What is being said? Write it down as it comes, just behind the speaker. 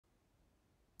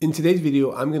In today's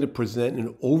video, I'm going to present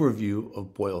an overview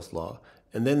of Boyle's law,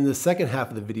 and then in the second half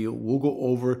of the video, we'll go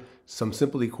over some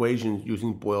simple equations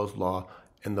using Boyle's law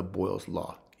and the Boyle's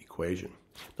law equation.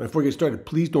 Now, before we get started,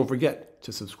 please don't forget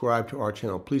to subscribe to our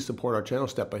channel. Please support our channel,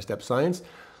 Step-by-Step Science.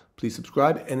 Please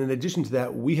subscribe. And in addition to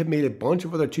that, we have made a bunch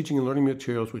of other teaching and learning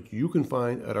materials which you can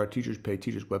find at our Teachers Pay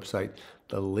Teachers website.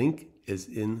 The link is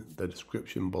in the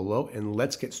description below. And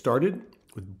let's get started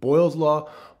with Boyle's law.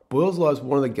 Boyle's law is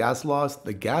one of the gas laws.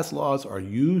 The gas laws are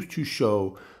used to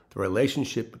show the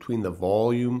relationship between the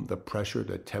volume, the pressure,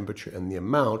 the temperature, and the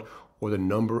amount, or the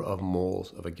number of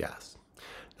moles of a gas.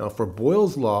 Now for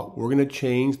Boyle's law, we're going to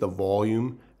change the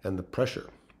volume and the pressure.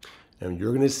 And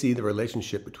you're going to see the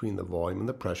relationship between the volume and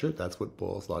the pressure. That's what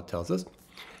Boyle's law tells us.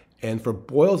 And for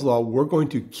Boyle's law, we're going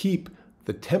to keep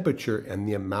the temperature and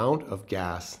the amount of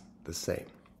gas the same.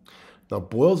 Now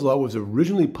Boyle's law was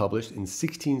originally published in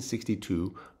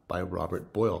 1662 by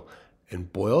Robert Boyle.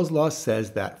 And Boyle's law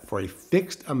says that for a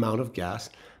fixed amount of gas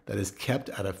that is kept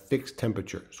at a fixed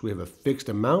temperature, so we have a fixed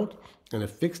amount and a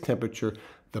fixed temperature,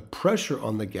 the pressure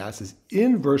on the gas is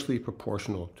inversely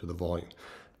proportional to the volume.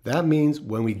 That means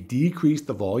when we decrease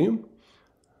the volume,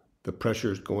 the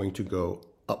pressure is going to go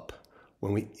up.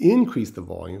 When we increase the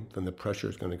volume, then the pressure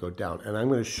is going to go down. And I'm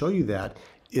going to show you that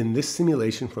in this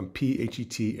simulation from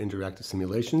PHET Interactive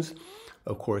Simulations.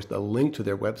 Of course, the link to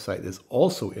their website is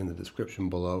also in the description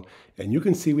below. And you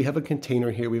can see we have a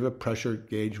container here, we have a pressure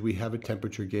gauge, we have a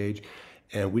temperature gauge,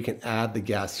 and we can add the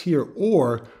gas here,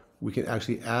 or we can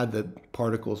actually add the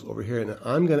particles over here. And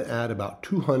I'm going to add about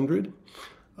 200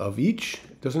 of each.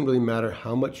 It doesn't really matter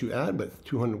how much you add, but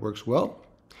 200 works well.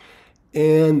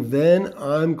 And then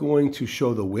I'm going to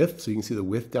show the width. So you can see the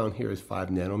width down here is 5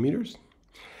 nanometers.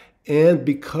 And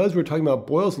because we're talking about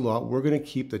Boyle's law, we're going to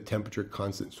keep the temperature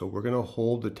constant. So we're going to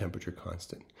hold the temperature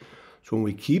constant. So when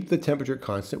we keep the temperature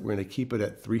constant, we're going to keep it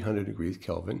at 300 degrees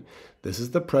Kelvin. This is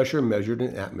the pressure measured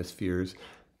in atmospheres.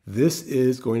 This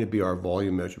is going to be our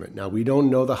volume measurement. Now, we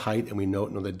don't know the height and we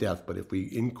don't know the depth, but if we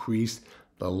increase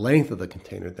the length of the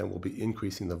container, then we'll be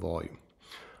increasing the volume.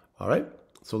 All right,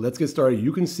 so let's get started.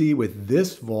 You can see with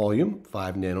this volume,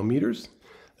 5 nanometers,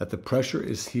 that the pressure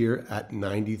is here at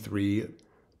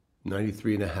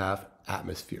 93.5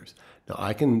 atmospheres. Now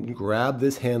I can grab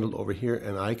this handle over here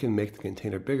and I can make the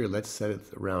container bigger. Let's set it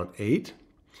around 8.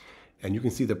 And you can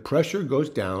see the pressure goes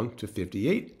down to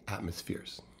 58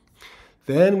 atmospheres.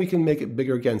 Then we can make it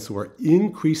bigger again. So we're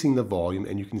increasing the volume,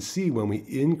 and you can see when we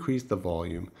increase the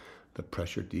volume, the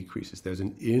pressure decreases. There's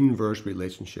an inverse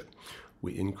relationship.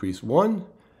 We increase one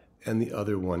and the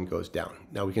other one goes down.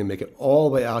 Now we can make it all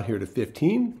the way out here to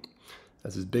 15.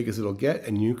 That's as big as it'll get,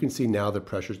 and you can see now the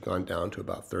pressure's gone down to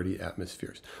about 30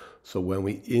 atmospheres. So when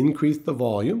we increase the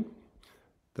volume,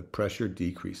 the pressure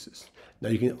decreases. Now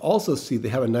you can also see they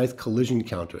have a nice collision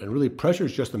counter, and really pressure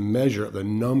is just a measure of the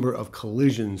number of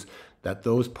collisions that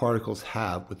those particles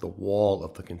have with the wall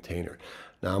of the container.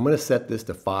 Now I'm going to set this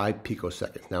to 5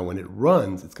 picoseconds. Now when it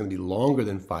runs, it's going to be longer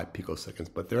than 5 picoseconds,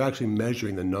 but they're actually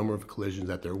measuring the number of collisions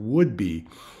that there would be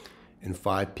in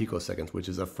 5 picoseconds, which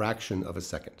is a fraction of a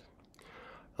second.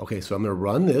 Okay, so I'm going to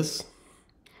run this,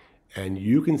 and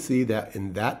you can see that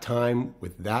in that time,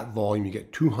 with that volume, you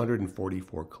get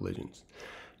 244 collisions.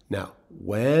 Now,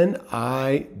 when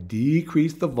I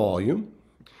decrease the volume,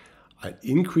 I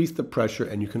increase the pressure,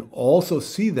 and you can also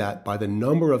see that by the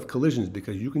number of collisions,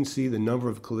 because you can see the number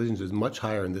of collisions is much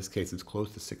higher. In this case, it's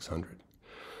close to 600.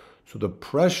 So the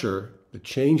pressure, the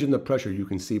change in the pressure, you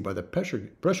can see by the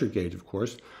pressure gauge, of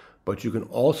course, but you can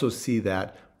also see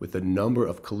that with the number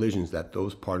of collisions that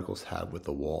those particles have with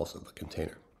the walls of the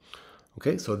container.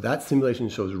 Okay, so that simulation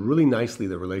shows really nicely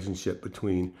the relationship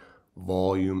between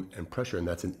volume and pressure, and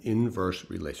that's an inverse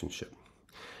relationship.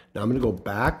 Now I'm going to go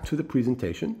back to the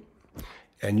presentation,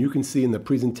 and you can see in the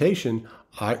presentation,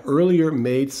 I earlier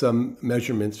made some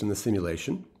measurements in the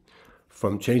simulation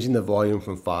from changing the volume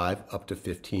from 5 up to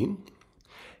 15.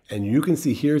 And you can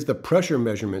see here's the pressure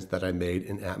measurements that I made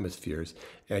in atmospheres.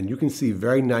 And you can see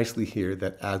very nicely here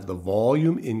that as the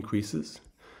volume increases,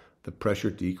 the pressure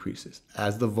decreases.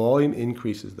 As the volume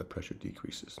increases, the pressure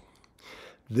decreases.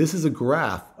 This is a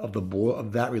graph of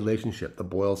that relationship, the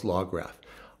Boyle's law graph.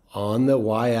 On the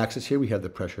y-axis here, we have the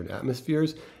pressure in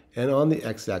atmospheres. And on the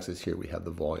x-axis here, we have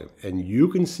the volume. And you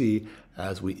can see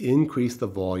as we increase the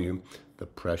volume, the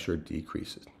pressure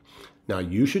decreases. Now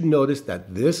you should notice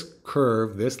that this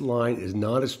curve, this line, is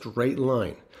not a straight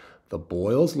line. The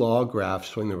Boyle's law graph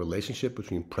showing the relationship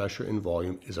between pressure and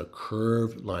volume is a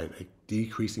curved line, a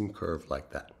decreasing curve like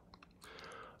that.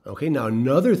 Okay, now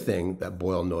another thing that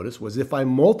Boyle noticed was if I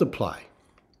multiply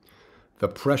the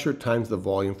pressure times the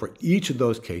volume for each of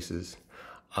those cases,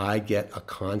 I get a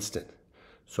constant.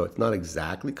 So it's not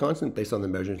exactly constant based on the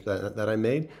measurements that I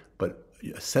made, but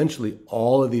essentially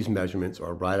all of these measurements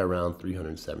are right around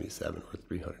 377 or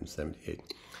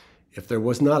 378. If there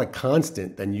was not a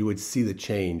constant, then you would see the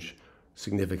change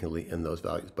significantly in those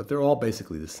values, but they're all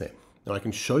basically the same. Now I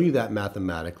can show you that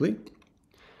mathematically.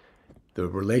 The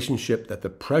relationship that the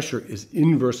pressure is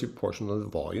inversely proportional to the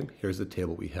volume. Here's the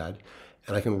table we had.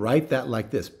 And I can write that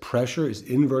like this. Pressure is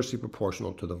inversely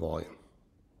proportional to the volume.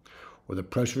 Or the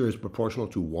pressure is proportional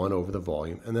to 1 over the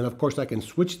volume. And then, of course, I can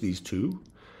switch these two.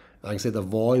 I can say the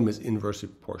volume is inversely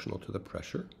proportional to the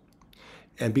pressure.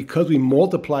 And because we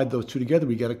multiplied those two together,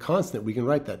 we get a constant. We can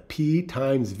write that P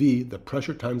times V, the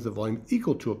pressure times the volume,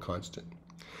 equal to a constant.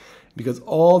 Because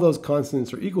all those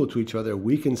constants are equal to each other,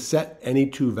 we can set any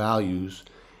two values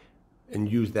and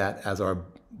use that as our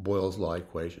Boyle's law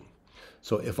equation.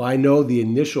 So if I know the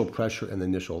initial pressure and the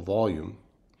initial volume,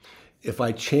 if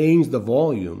I change the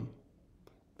volume,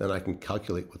 then I can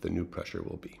calculate what the new pressure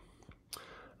will be.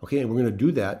 Okay, and we're going to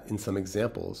do that in some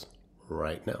examples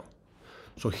right now.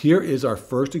 So here is our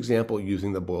first example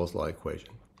using the Boyle's law equation.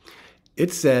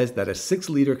 It says that a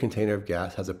 6-liter container of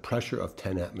gas has a pressure of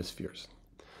 10 atmospheres.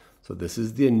 So this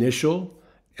is the initial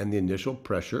and the initial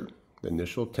pressure, the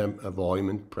initial volume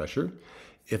and pressure.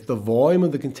 If the volume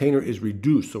of the container is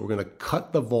reduced, so we're going to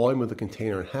cut the volume of the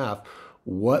container in half,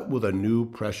 what will the new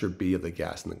pressure be of the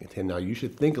gas in the container? Now you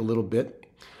should think a little bit.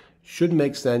 Should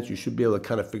make sense. You should be able to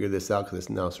kind of figure this out because it's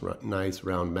now nice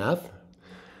round math.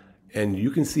 And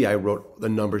you can see I wrote the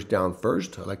numbers down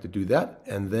first. I like to do that.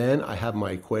 And then I have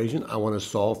my equation. I want to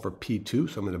solve for P2.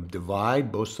 So I'm going to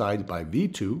divide both sides by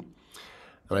V2.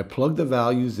 And I plug the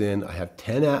values in. I have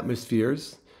 10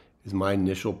 atmospheres is my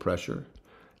initial pressure.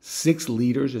 6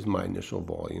 liters is my initial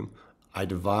volume. I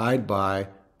divide by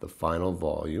the final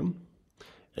volume.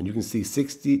 And you can see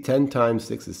 10 times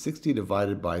 6 is 60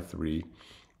 divided by 3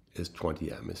 is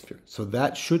 20 atmospheres. So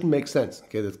that should make sense.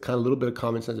 Okay, that's kind of a little bit of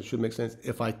common sense. It should make sense.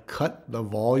 If I cut the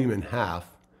volume in half,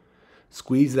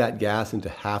 squeeze that gas into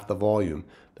half the volume,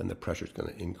 then the pressure is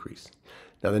going to increase.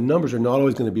 Now the numbers are not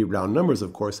always going to be round numbers,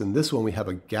 of course. In this one, we have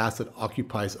a gas that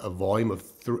occupies a volume of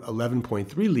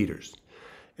 11.3 liters.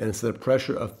 And it's a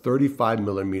pressure of 35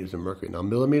 millimeters of mercury. Now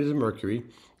millimeters of mercury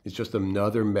is just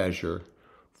another measure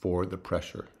for the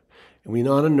pressure. And we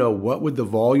want to know what would the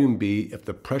volume be if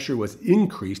the pressure was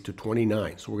increased to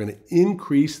 29. So we're going to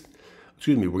increase,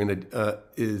 we're going to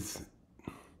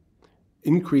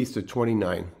increase to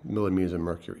 29 millimeters of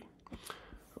mercury.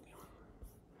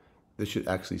 This should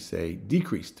actually say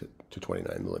decrease to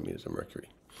 29 millimeters of mercury.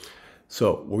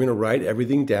 So we're going to write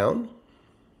everything down.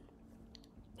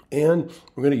 And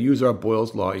we're going to use our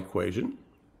Boyle's law equation.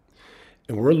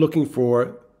 And we're looking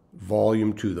for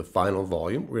volume 2, the final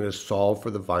volume. We're going to solve for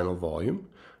the final volume,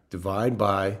 divide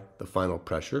by the final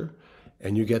pressure,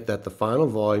 and you get that the final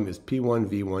volume is P1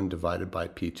 V1 divided by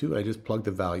P2. I just plug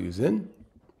the values in.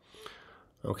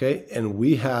 Okay, and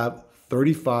we have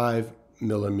 35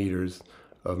 millimeters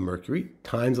of mercury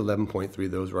times 11.3.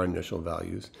 Those are our initial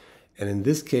values. And in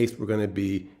this case, we're going to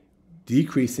be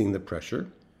decreasing the pressure.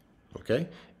 Okay,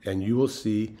 and you will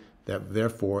see that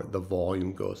therefore the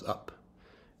volume goes up.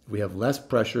 If we have less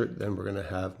pressure, then we're going to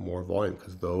have more volume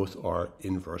because those are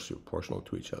inversely proportional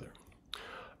to each other.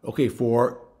 Okay,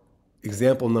 for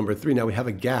example number 3, now we have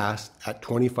a gas at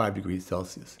 25 degrees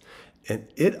Celsius, and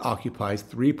it occupies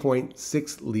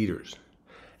 3.6 liters,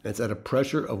 and it's at a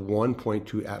pressure of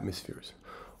 1.2 atmospheres.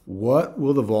 What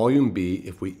will the volume be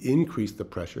if we increase the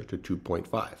pressure to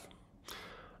 2.5?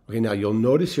 Okay, now you'll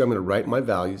notice here I'm going to write my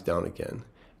values down again,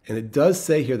 and it does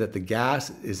say here that the gas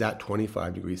is at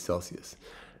 25 degrees Celsius.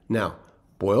 Now,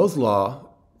 Boyle's law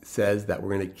says that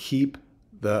we're going to keep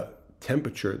the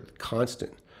temperature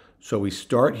constant. So we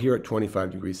start here at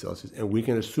 25 degrees Celsius, and we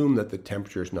can assume that the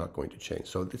temperature is not going to change.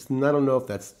 So I don't know if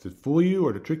that's to fool you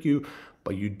or to trick you,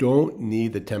 but you don't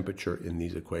need the temperature in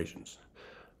these equations.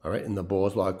 All right, in the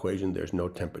Boyle's law equation, there's no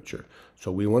temperature.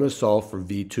 So we want to solve for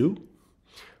V2.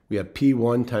 We have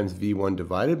P1 times V1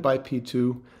 divided by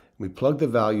P2. We plug the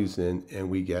values in, and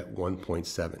we get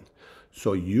 1.7.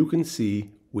 So you can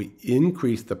see we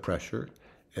increase the pressure,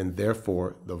 and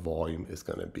therefore the volume is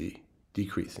going to be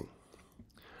decreasing.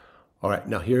 All right,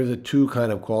 now here are the two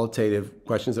kind of qualitative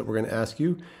questions that we're going to ask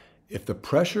you. If the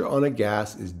pressure on a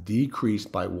gas is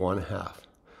decreased by 1/2,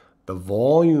 the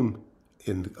volume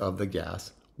of the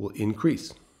gas will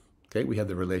increase. Okay, we have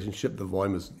the relationship, the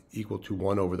volume is equal to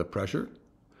 1 over the pressure.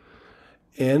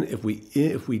 And if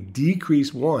we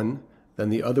decrease one, then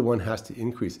the other one has to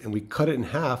increase. And we cut it in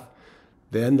half,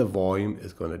 then the volume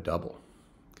is going to double.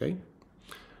 Okay?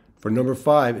 For number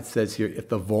 5, it says here, if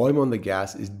the volume on the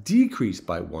gas is decreased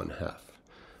by 1/2,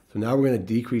 So now we're going to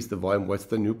decrease the volume. What's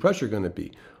the new pressure going to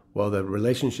be? Well, the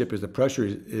relationship is the pressure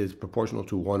is proportional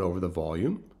to 1 over the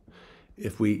volume.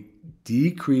 If we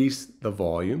decrease the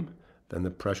volume, then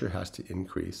the pressure has to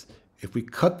increase. If we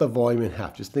cut the volume in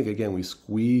half, just think again, we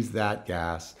squeeze that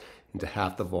gas into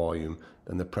half the volume,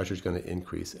 then the pressure is going to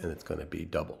increase and it's going to be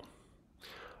double.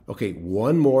 Okay,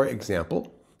 one more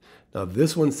example. Now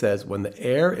this one says when the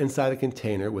air inside a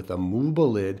container with a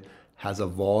movable lid has a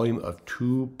volume of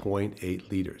 2.8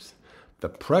 liters. The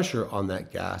pressure on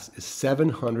that gas is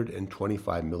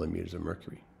 725 millimeters of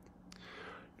mercury.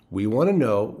 We want to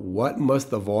know what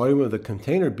must the volume of the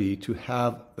container be to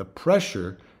have the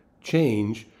pressure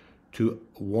change to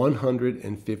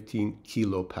 115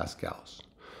 kilopascals.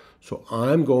 So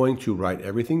I'm going to write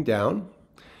everything down,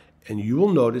 and you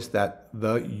will notice that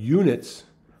the units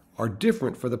are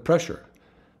different for the pressure.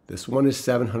 This one is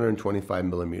 725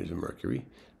 millimeters of mercury.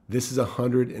 This is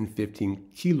 115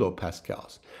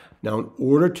 kilopascals. Now, in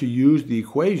order to use the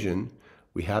equation,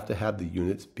 we have to have the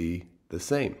units be the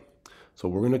same. So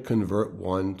we're going to convert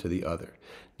one to the other.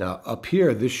 Now, up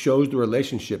here, this shows the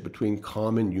relationship between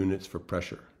common units for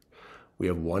pressure. We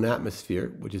have 1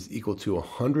 atmosphere, which is equal to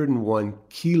 101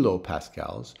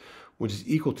 kilopascals, which is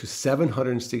equal to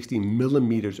 760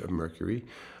 millimeters of mercury,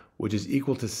 which is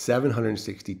equal to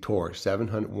 760 torrs.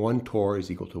 1 torr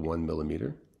is equal to 1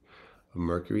 millimeter of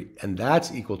mercury, and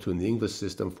that's equal to, in the English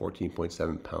system,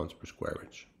 14.7 pounds per square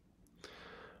inch.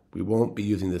 We won't be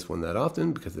using this one that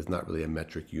often because it's not really a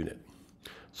metric unit.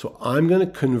 So I'm going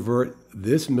to convert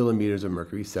this millimeters of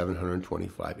mercury,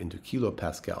 725, into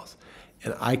kilopascals.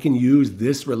 And I can use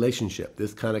this relationship,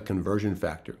 this kind of conversion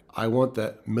factor. I want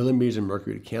the millimeters of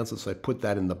mercury to cancel, so I put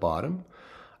that in the bottom.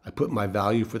 I put my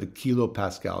value for the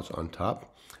kilopascals on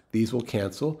top. These will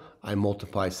cancel. I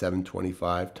multiply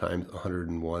 725 times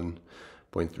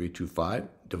 101.325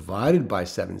 divided by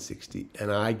 760,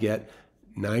 and I get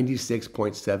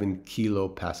 96.7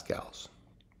 kilopascals.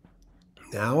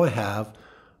 Now I have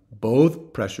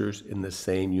both pressures in the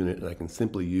same unit, and I can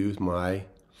simply use my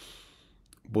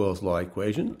Boyle's law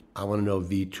equation. I want to know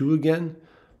V2 again,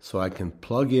 so I can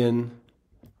plug in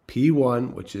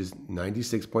P1, which is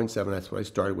 96.7. That's what I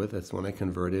started with. That's when I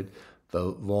converted.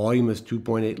 The volume is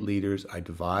 2.8 liters. I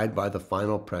divide by the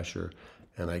final pressure,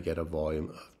 and I get a volume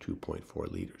of 2.4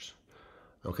 liters.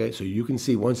 Okay, so you can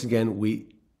see, once again, we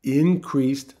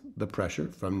increased the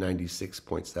pressure from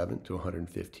 96.7 to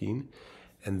 115,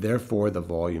 and therefore the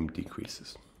volume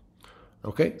decreases.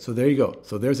 Okay, so there you go.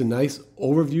 So there's a nice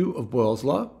overview of Boyle's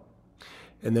law.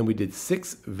 And then we did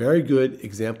 6 very good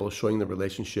examples showing the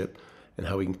relationship and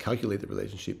how we can calculate the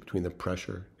relationship between the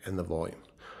pressure and the volume.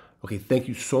 Okay, thank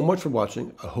you so much for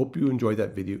watching. I hope you enjoyed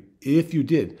that video. If you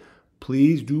did,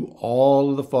 please do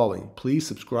all of the following. Please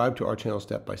subscribe to our channel,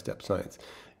 Step by Step Science.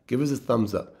 Give us a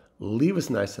thumbs up. Leave us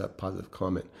a nice positive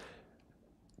comment.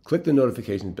 Click the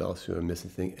notification bell so you don't miss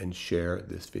anything, and share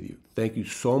this video. Thank you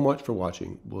so much for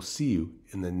watching. We'll see you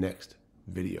in the next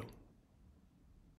video.